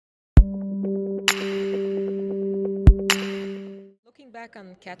back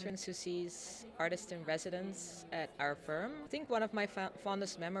on Katherine Sousie's artist in residence at our firm. I think one of my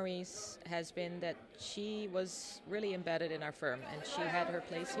fondest memories has been that she was really embedded in our firm and she had her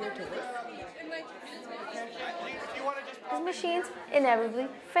place here to work. These machines inevitably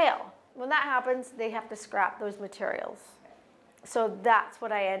fail. When that happens, they have to scrap those materials. So that's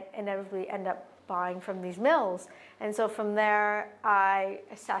what I inevitably end up buying from these mills. And so from there, I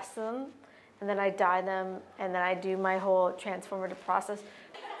assess them, and then I dye them, and then I do my whole transformative process.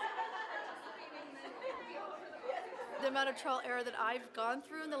 The amount of trial error that I've gone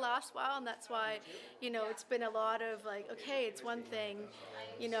through in the last while, and that's why, it's been a lot of like, okay, it's one thing,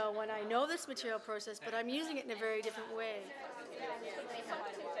 when I know this material process, but I'm using it in a very different way.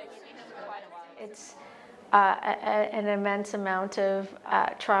 It's an immense amount of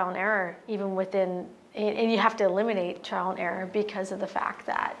trial and error, even within, and you have to eliminate trial and error because of the fact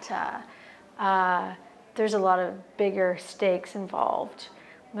that there's a lot of bigger stakes involved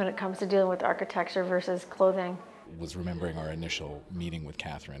when it comes to dealing with architecture versus clothing. Was remembering our initial meeting with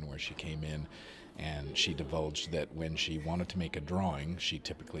Katherine where she came in and she divulged that when she wanted to make a drawing, she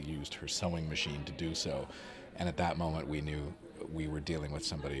typically used her sewing machine to do so. And at that moment we knew we were dealing with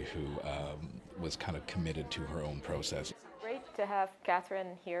somebody who was kind of committed to her own process. Great to have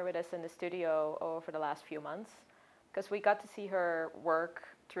Katherine here with us in the studio over the last few months, because we got to see her work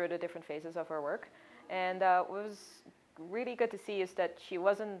through the different phases of her work. And what was really good to see is that she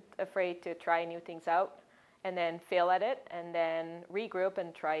wasn't afraid to try new things out and then fail at it and then regroup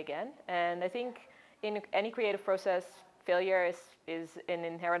and try again. And I think in any creative process, failure is an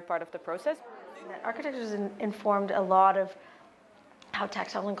inherent part of the process. Architecture has informed a lot of how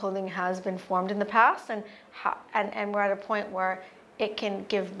textile and clothing has been formed in the past, and we're at a point where it can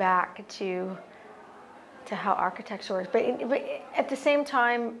give back to how architecture works. But at the same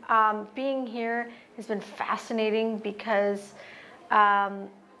time, being here has been fascinating because not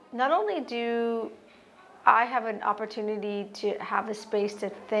only do I have an opportunity to have the space to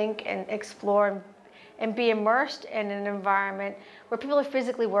think and explore and be immersed in an environment where people are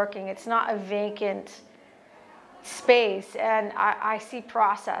physically working. It's not a vacant space, and I see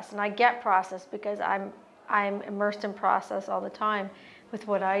process and I get process because I'm immersed in process all the time with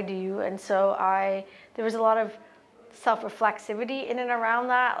what I do. And so there was a lot of self-reflexivity in and around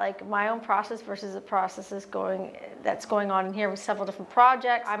that, like my own process versus the processes that's going on in here with several different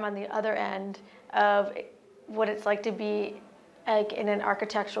projects. I'm on the other end of what it's like to be like in an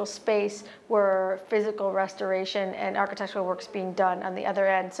architectural space where physical restoration and architectural work's being done on the other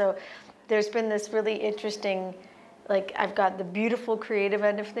end. So there's been this really interesting, like I've got the beautiful creative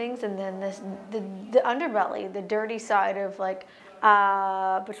end of things, and then the underbelly, the dirty side of like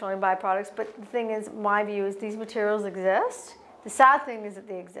petroleum byproducts. But the thing is, my view is these materials exist. The sad thing is that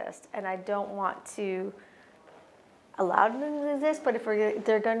they exist, and I don't want to allow them to exist, but if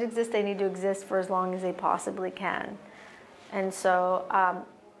they're going to exist, they need to exist for as long as they possibly can. And so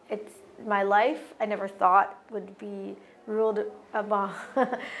it's my life, I never thought would be ruled by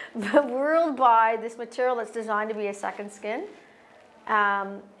this material that's designed to be a second skin.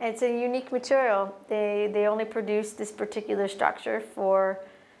 It's a unique material. They only produce this particular structure for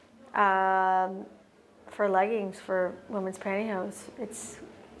leggings, for women's pantyhose. It's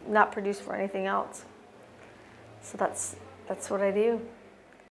not produced for anything else. So that's what I do.